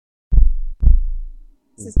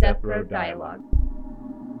This is Death Row Dialogue.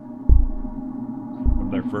 From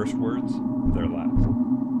their first words to their last.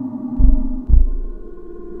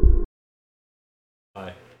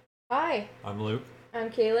 Hi, Hi, I'm Luke.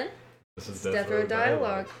 I'm Kaylin. This is Death Row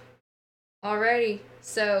Dialogue. Alrighty,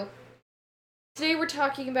 so today we're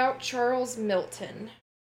talking about Charles Milton.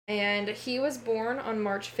 And he was born on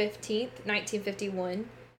March 15th, 1951.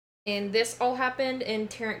 And this all happened in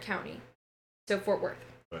Tarrant County, so Fort Worth.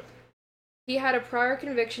 Right. He had a prior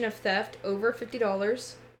conviction of theft over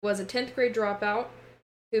 $50, was a 10th grade dropout,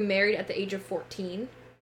 who married at the age of 14,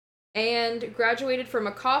 and graduated from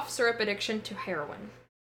a cough syrup addiction to heroin.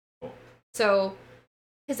 Cool. So,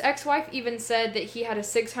 his ex-wife even said that he had a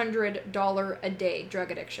 $600 a day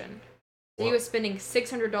drug addiction. So he was spending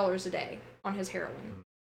 $600 a day on his heroin.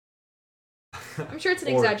 I'm sure it's an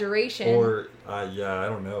exaggeration. Or, I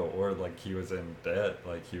don't know. Or, like, he was in debt.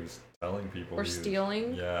 Like, he was telling people. Or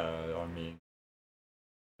stealing. I mean,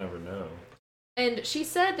 never know. And she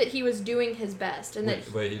said that he was doing his best. And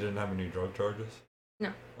Wait, he didn't have any drug charges?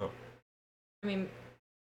 No. Oh. I mean,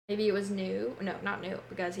 maybe it was new. No, not new,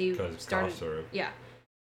 because he started. Cough syrup. Yeah.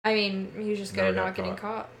 I mean, he was just good at not getting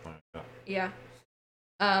caught. Yeah.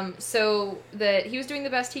 So that he was doing the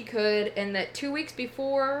best he could, and that 2 weeks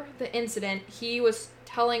before the incident, he was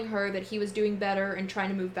telling her that he was doing better and trying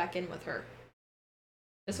to move back in with her.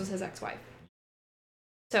 This was his ex-wife.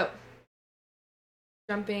 So,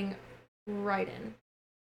 jumping right in.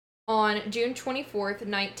 On June 24th,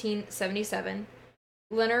 1977,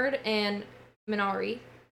 Leonard and Minari,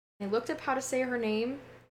 I looked up how to say her name.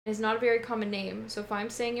 It's not a very common name, so if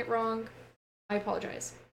I'm saying it wrong, I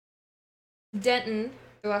apologize. Denton,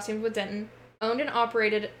 their last name was Denton, owned and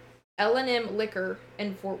operated L&M Liquor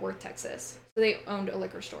in Fort Worth, Texas. So they owned a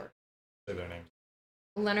liquor store. Say their names.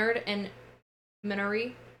 Leonard and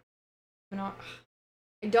Minari. I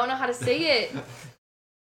don't know how to say it.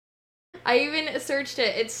 I even searched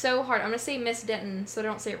it. It's so hard. I'm going to say Miss Denton, so I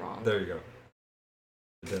don't say it wrong. There you go.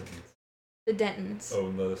 The Dentons. The Dentons.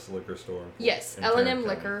 Oh, this liquor store. Yes, L&M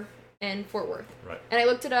Liquor in Fort Worth. Right. And I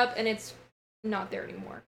looked it up, and it's not there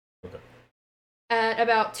anymore. Okay. At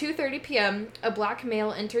about 2:30 p.m., a black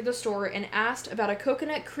male entered the store and asked about a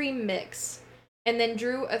coconut cream mix, and then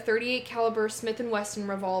drew a .38 caliber Smith & Wesson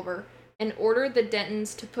revolver and ordered the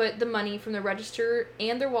Dentons to put the money from the register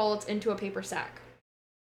and their wallets into a paper sack.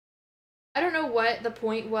 I don't know what the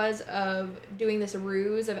point was of doing this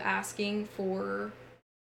ruse of asking for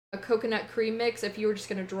a coconut cream mix if you were just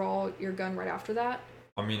going to draw your gun right after that.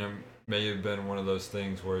 I mean, it may have been one of those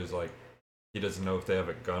things where he's like, he doesn't know if they have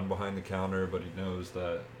a gun behind the counter, but he knows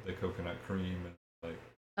that the coconut cream is like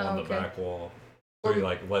on the back wall. So he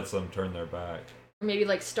like lets them turn their back. Or maybe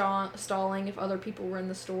like stalling if other people were in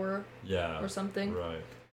the store. Yeah. Or something. Right.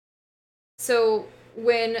 So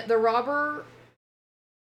when the robber,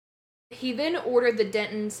 he then ordered the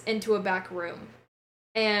Dentons into a back room.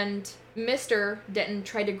 And Mr. Denton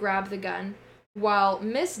tried to grab the gun, while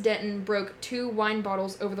Miss Denton broke 2 wine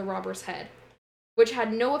bottles over the robber's head, which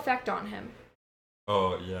had no effect on him.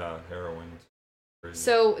 Oh, yeah, heroin. Crazy.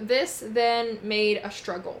 So this then made a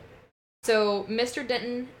struggle. So Mr.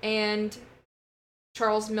 Denton and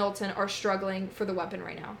Charles Milton are struggling for the weapon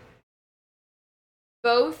right now.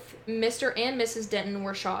 Both Mr. and Mrs. Denton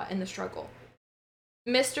were shot in the struggle.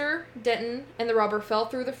 Mr. Denton and the robber fell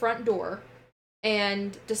through the front door,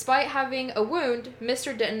 and despite having a wound,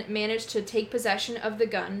 Mr. Denton managed to take possession of the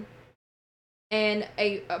gun, and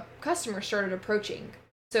a customer started approaching.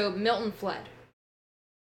 So Milton fled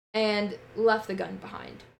and left the gun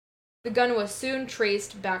behind. The gun was soon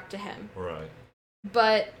traced back to him. Right.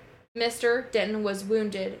 But Mr. Denton was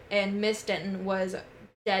wounded, and Miss Denton was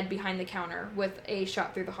dead behind the counter with a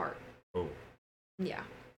shot through the heart. Oh. Yeah.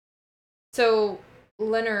 So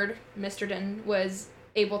Leonard, Mr. Denton, was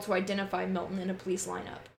able to identify Milton in a police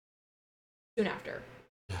lineup soon after.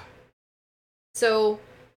 Yeah. So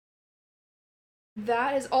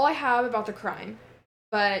that is all I have about the crime,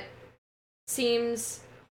 but seems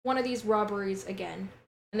one of these robberies again,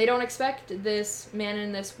 and they don't expect this man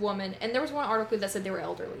and this woman, and there was one article that said they were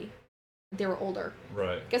elderly. They were older.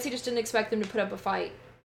 Right. I guess he just didn't expect them to put up a fight.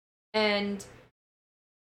 And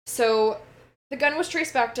so the gun was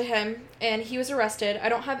traced back to him, and he was arrested. I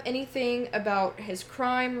don't have anything about his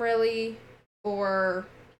crime, really, or...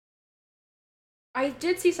 I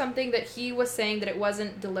did see something that he was saying that it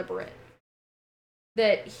wasn't deliberate.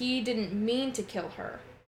 That he didn't mean to kill her.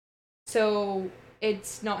 So,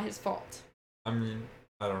 it's not his fault. I mean,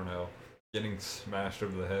 I don't know. Getting smashed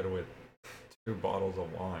over the head with 2 bottles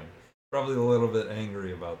of wine. Probably a little bit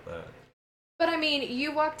angry about that. But I mean,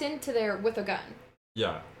 you walked into there with a gun.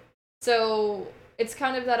 Yeah. So, it's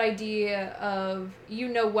kind of that idea of you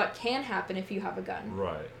know what can happen if you have a gun.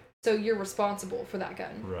 Right. So you're responsible for that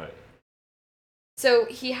gun. Right. So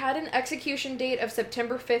he had an execution date of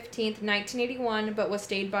September 15th, 1981, but was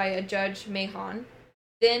stayed by a Judge Mahon.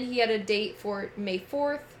 Then he had a date for May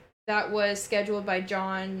 4th that was scheduled by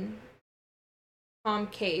John Tom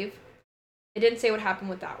Cave. It didn't say what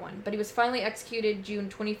happened with that one, but he was finally executed June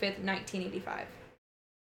 25th, 1985.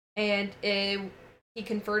 And he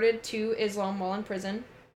converted to Islam while in prison.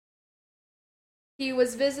 He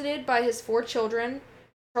was visited by his 4 children,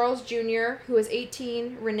 Charles Jr., who was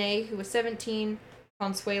 18, Renee, who was 17,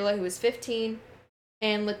 Consuela, who was 15,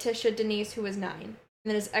 and Letitia Denise, who was 9, and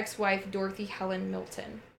then his ex-wife, Dorothy Helen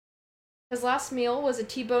Milton. His last meal was a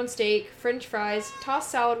T-bone steak, French fries, tossed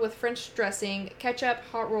salad with French dressing, ketchup,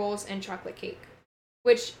 hot rolls, and chocolate cake.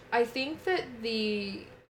 Which I think that the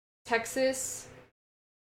Texas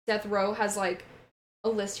death row has, like, a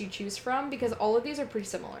list you choose from, because all of these are pretty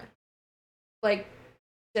similar. Like,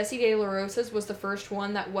 Jesse De La Rosa's was the first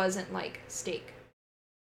one that wasn't, like, steak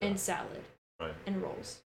and salad and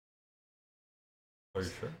rolls. Are you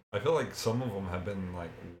sure? I feel like some of them have been,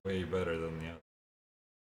 like, way better than the others.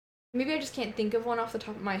 Maybe I just can't think of one off the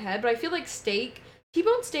top of my head, but I feel like steak,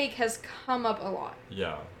 T-bone steak has come up a lot.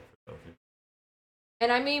 Yeah.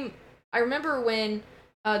 And I mean, I remember when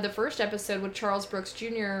the first episode with Charles Brooks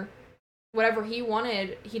Jr., whatever he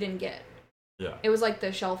wanted, he didn't get. Yeah. It was like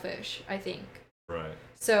the shellfish, I think. Right.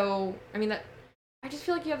 So, I mean, I just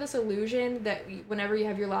feel like you have this illusion that whenever you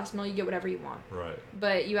have your last meal, you get whatever you want. Right.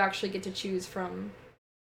 But you actually get to choose from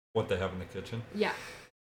what they have in the kitchen? Yeah.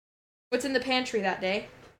 What's in the pantry that day?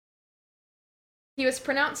 He was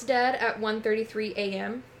pronounced dead at 1:33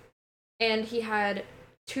 a.m., and he had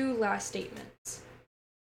 2 last statements.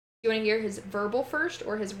 Do you want to hear his verbal first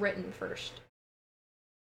or his written first?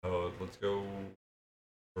 Oh, let's go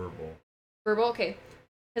verbal. Verbal? Okay.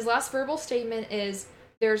 His last verbal statement is,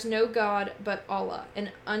 "There's no God but Allah,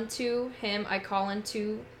 and unto him I call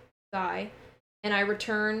unto thy, and I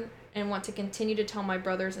return and want to continue to tell my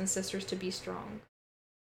brothers and sisters to be strong."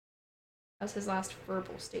 That's his last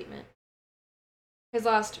verbal statement. His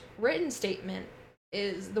last written statement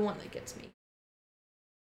is the one that gets me.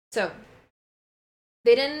 So,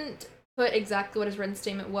 they didn't put exactly what his written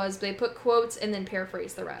statement was, but they put quotes and then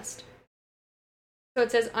paraphrased the rest. So it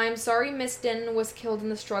says, "I'm sorry Miss Denton was killed in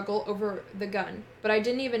the struggle over the gun, but I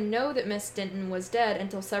didn't even know that Miss Denton was dead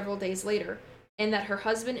until several days later, and that her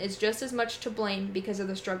husband is just as much to blame because of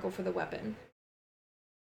the struggle for the weapon."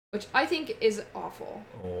 Which I think is awful.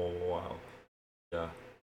 Oh, wow. Yeah.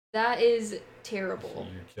 That is terrible.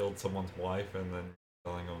 You killed someone's wife and then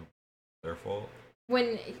telling them their fault?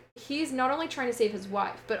 When he's not only trying to save his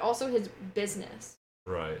wife, but also his business.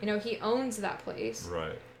 Right. You know, he owns that place.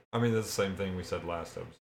 Right. I mean, that's the same thing we said last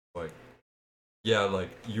episode. Like, yeah, like,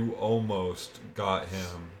 you almost got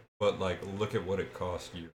him, but, like, look at what it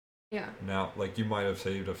cost you. Yeah. Now, like, you might have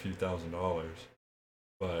saved a few $1,000s,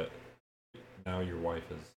 but now your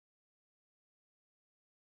wife is...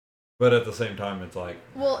 But at the same time, it's like,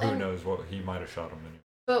 who knows what he might have shot him anyway.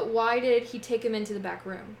 But why did he take him into the back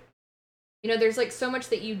room? You know, there's, like, so much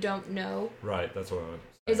that you don't know. Right, that's what I was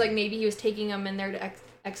saying. It's like maybe he was taking them in there to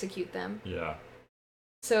execute them. Yeah.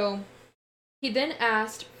 So, he then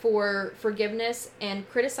asked for forgiveness and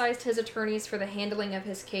criticized his attorneys for the handling of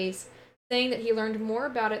his case, saying that he learned more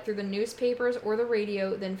about it through the newspapers or the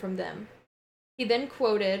radio than from them. He then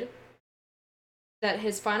quoted that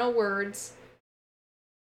his final words,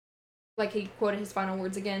 like he quoted his final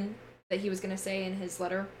words again, that he was going to say in his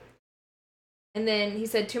letter. And then he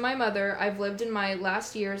said, "To my mother, I've lived in my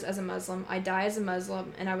last years as a Muslim. I die as a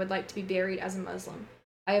Muslim, and I would like to be buried as a Muslim.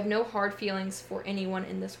 I have no hard feelings for anyone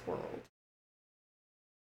in this world."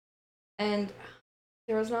 And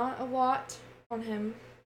there was not a lot on him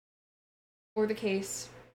or the case,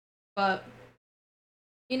 but,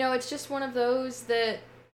 you know, it's just one of those that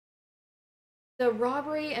the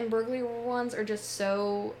robbery and burglary ones are just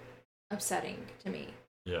so upsetting to me.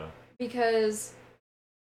 Yeah. Because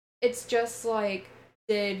it's just like,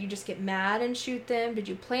 did you just get mad and shoot them? Did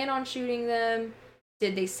you plan on shooting them?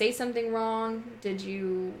 Did they say something wrong? Did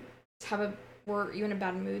you were you in a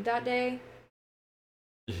bad mood that day?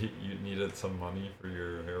 You needed some money for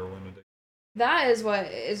your heroin addiction? That is what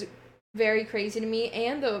is very crazy to me.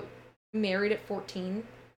 And the married at 14.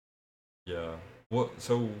 Yeah.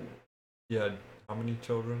 So, he had how many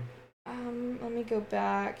children? Let me go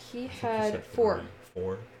back. He had 4.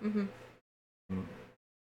 4? Mm-hmm.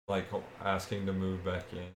 Like, asking to move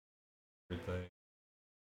back in, everything.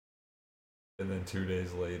 And then 2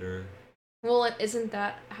 days later. Well, isn't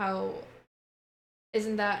that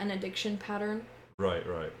an addiction pattern?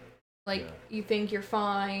 Right. Like, you think you're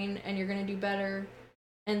fine and you're gonna do better,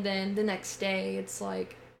 and then the next day it's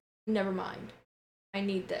like, never mind, I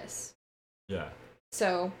need this. Yeah.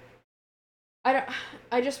 So,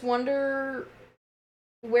 I just wonder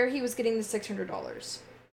where he was getting the $600.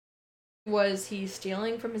 Was he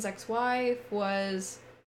stealing from his ex-wife? Was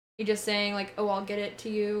he just saying, like, oh, I'll get it to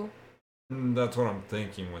you? That's what I'm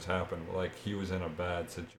thinking was happening. Like, he was in a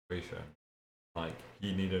bad situation. Like,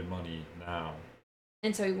 he needed money now.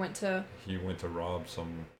 And so he went to rob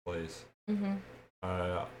some place. Mm-hmm.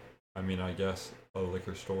 I mean, I guess a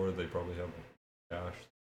liquor store, they probably have cash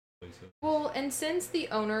places. Well, and since the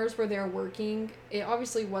owners were there working, it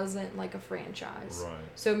obviously wasn't like a franchise. Right.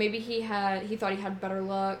 So maybe he thought he had better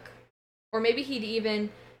luck. Or maybe he'd even,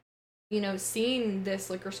 seen this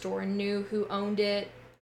liquor store and knew who owned it.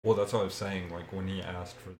 Well, that's what I was saying. Like, when he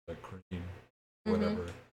asked for the cream, whatever,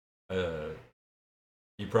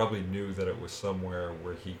 he probably knew that it was somewhere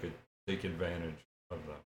where he could take advantage of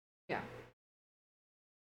them. Yeah.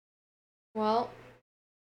 Well,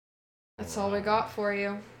 that's all we got for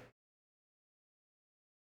you.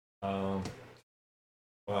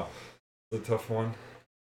 Wow, it's a tough one.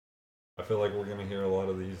 I feel like we're gonna hear a lot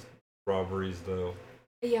of these robberies, though.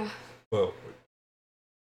 Yeah. But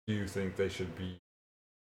do you think they should be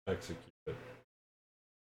executed?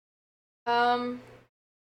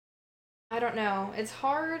 I don't know. It's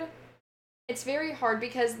hard. It's very hard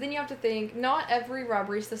because then you have to think, not every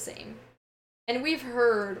robbery is the same. And we've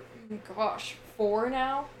heard, 4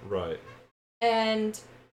 now. Right. And,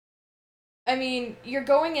 I mean, you're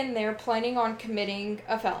going in there planning on committing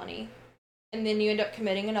a felony. And then you end up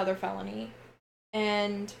committing another felony.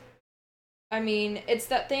 And, I mean, it's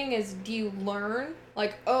that thing is, do you learn?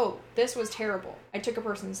 Like, oh, this was terrible. I took a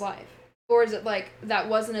person's life. Or is it like, that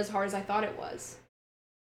wasn't as hard as I thought it was?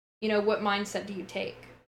 What mindset do you take?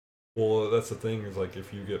 Well, that's the thing is, like,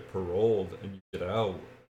 if you get paroled and you get out,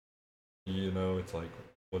 it's like,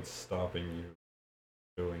 what's stopping you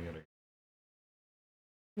doing it again?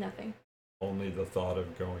 Nothing. Only the thought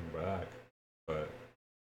of going back. But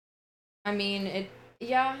I mean,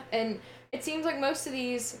 and it seems like most of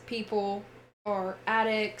these people are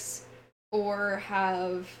addicts or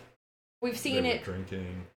we've seen it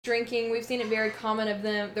drinking. We've seen it very common of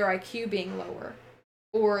them, their IQ being lower,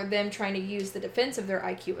 or them trying to use the defense of their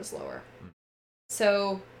IQ as lower.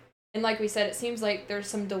 So, and like we said, it seems like there's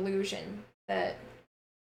some delusion that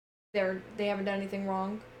they haven't done anything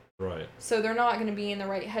wrong. Right. So they're not going to be in the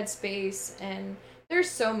right headspace, and there's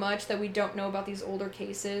so much that we don't know about these older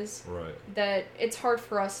cases. Right. That it's hard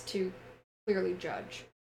for us to clearly judge.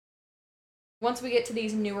 Once we get to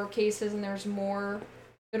these newer cases and there's more,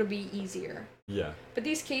 it'll be easier. Yeah. But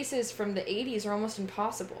these cases from the 80s are almost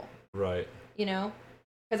impossible. Right.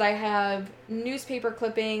 Because I have newspaper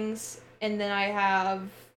clippings and then I have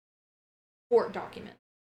court documents.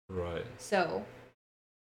 Right. So,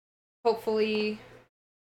 hopefully,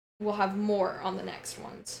 we'll have more on the next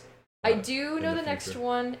ones. I do know the next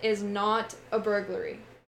one is not a burglary.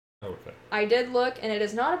 Okay. I did look, and it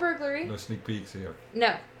is not a burglary. No sneak peeks here.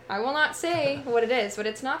 No. I will not say what it is, but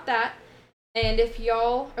it's not that. And if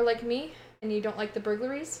y'all are like me, and you don't like the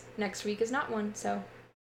burglaries, next week is not one, so.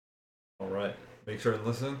 All right. Make sure to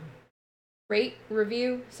listen. Rate,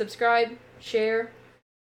 review, subscribe, share.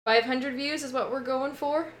 500 views is what we're going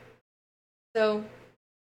for. So,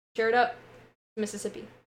 share it up. Mississippi.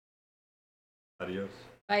 Adios.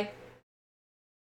 Bye.